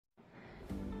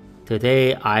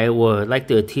Today I would like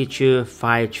to teach you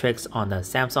 5 tricks on the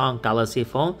Samsung Galaxy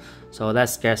phone. So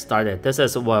let's get started. This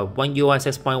is what One UI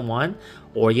 6.1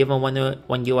 or even One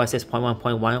UI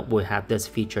 6.1.1 will have these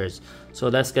features. So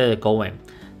let's get it going.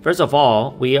 First of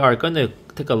all, we are going to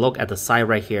take a look at the side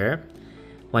right here.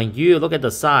 When you look at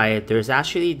the side, there's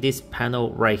actually this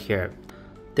panel right here.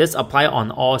 This applies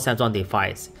on all Samsung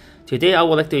devices. Today I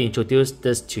would like to introduce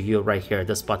this to you right here,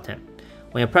 this button.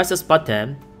 When you press this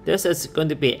button, this is going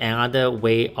to be another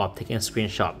way of taking a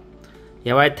screenshot.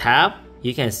 If I tap,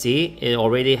 you can see it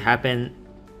already happened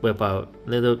with a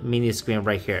little mini screen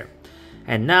right here.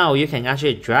 And now you can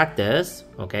actually drag this,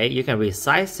 okay? You can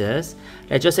resize this.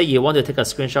 Let's just say you want to take a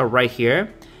screenshot right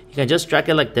here. You can just drag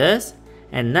it like this.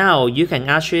 And now you can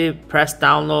actually press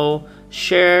download,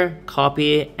 share,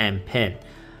 copy, and pin.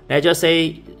 Let's just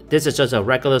say this is just a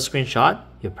regular screenshot.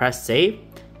 You press save,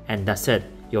 and that's it.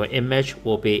 Your image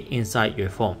will be inside your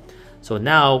phone. So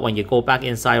now when you go back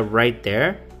inside right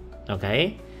there,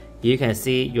 okay, you can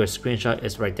see your screenshot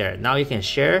is right there. Now you can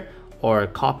share or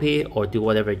copy or do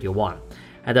whatever you want.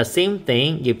 And the same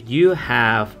thing, if you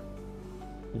have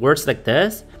words like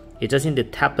this, you just need to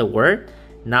tap the word.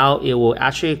 Now it will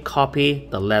actually copy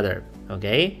the letter,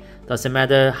 okay? Doesn't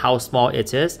matter how small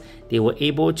it is, they were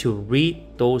able to read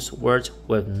those words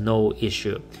with no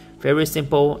issue. Very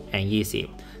simple and easy.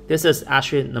 This is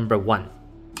actually number 1.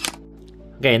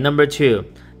 Okay, number 2.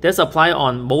 This applies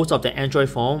on most of the Android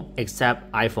phone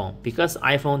except iPhone, because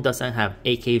iPhone doesn't have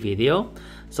 8K video.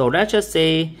 So let's just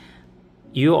say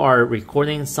you are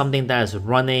recording something that is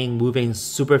running, moving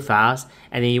super fast,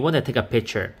 and then you want to take a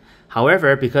picture.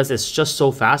 However, because it's just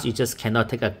so fast, you just cannot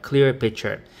take a clear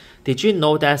picture. Did you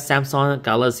know that Samsung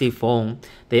Galaxy phone,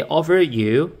 they offer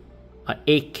you an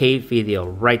 8K video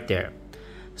right there?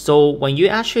 So when you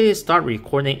actually start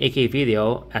recording 8K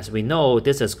video, as we know,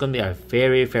 this is going to be a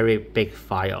very, very big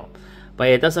file. But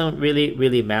it doesn't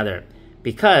really matter,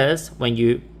 because when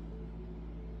you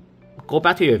go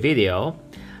back to your video,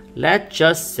 let's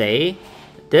just say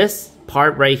this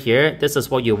part right here, this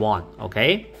is what you want,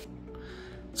 okay?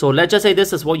 So let's just say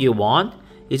this is what you want.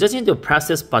 You just need to press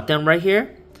this button right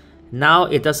here. Now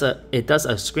it does a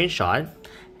screenshot.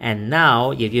 And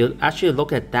now if you actually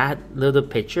look at that little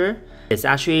picture, it's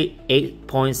actually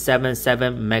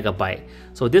 8.77 megabyte.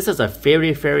 So this is a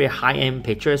very, very high-end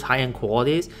pictures, high-end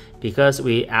qualities, because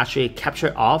we actually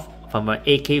capture off from an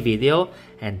 8K video,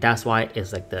 and that's why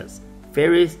it's like this.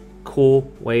 Very cool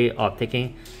way of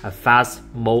taking a fast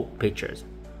mode pictures,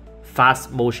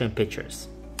 fast motion pictures.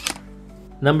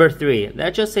 Number 3,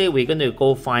 let's just say we're going to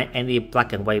go find any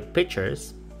black and white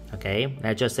pictures. Okay,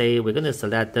 let's just say we're going to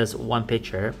select this one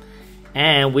picture,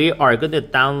 and we are going to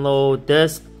download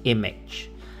this image.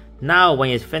 Now when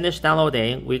it's finished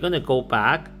downloading, we're going to go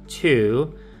back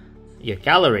to your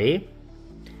gallery,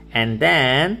 and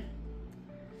then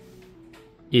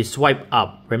you swipe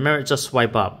up. Remember, just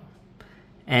swipe up.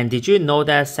 And did you know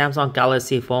that Samsung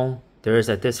Galaxy phone, there is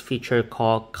this feature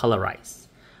called colorize?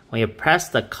 When you press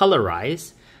the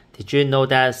colorize, did you know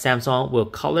that Samsung will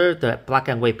color the black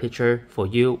and white picture for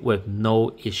you with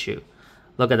no issue?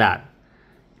 Look at that.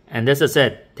 And this is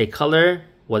it. They color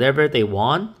whatever they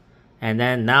want. And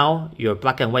then now your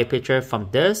black and white picture from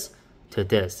this to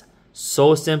this.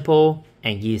 So simple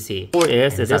and easy.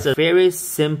 This is a very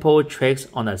simple tricks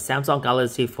on a Samsung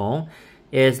Galaxy phone.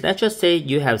 Is let's just say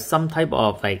you have some type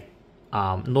of like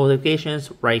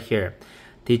notifications right here.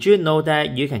 Did you know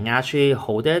that you can actually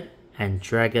hold it and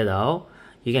drag it out?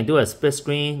 You can do a split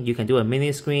screen, you can do a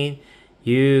mini screen,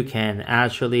 you can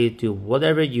actually do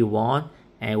whatever you want,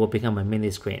 and it will become a mini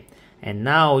screen. And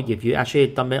now if you actually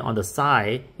dump it on the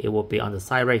side, it will be on the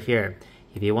side right here.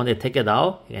 If you want to take it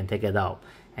out, you can take it out.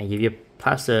 And if you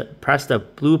press the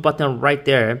blue button right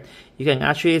there, you can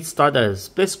actually start a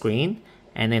split screen,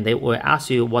 and then they will ask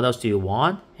you what else do you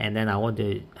want, and then I want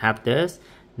to have this.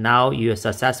 Now you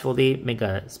successfully make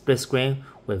a split screen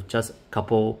with just a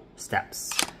couple steps.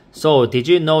 So did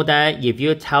you know that if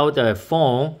you tell the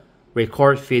phone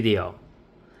record video,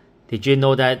 did you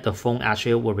know that the phone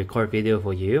actually will record video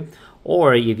for you?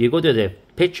 Or if you go to the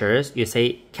pictures, you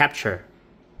say capture,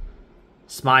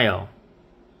 smile,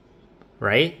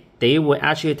 right? They will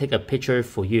actually take a picture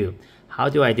for you. How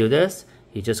do I do this?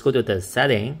 You just go to the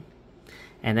setting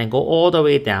and then go all the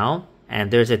way down, and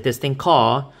there's this thing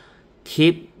called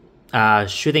keep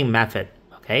shooting method,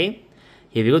 okay?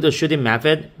 If you go to shooting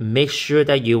method, make sure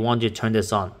that you want to turn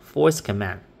this on, voice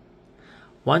command.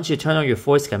 Once you turn on your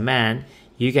voice command,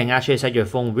 you can actually set your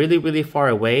phone really far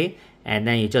away, and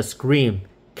then you just scream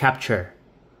capture.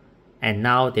 And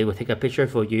now they will take a picture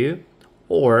for you,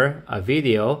 or a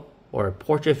video, or a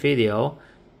portrait video,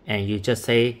 and you just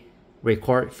say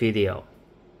record video,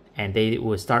 and they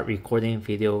will start recording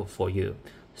video for you.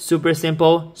 Super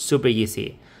simple, super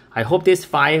easy. I hope these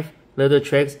 5 little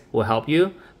tricks will help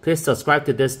you. Please subscribe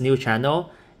to this new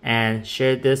channel and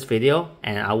share this video,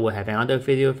 and I will have another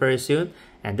video very soon.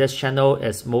 And this channel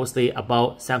is mostly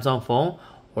about Samsung phone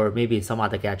or maybe some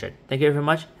other gadget. Thank you very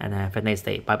much and have a nice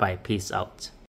day. Bye bye. Peace out.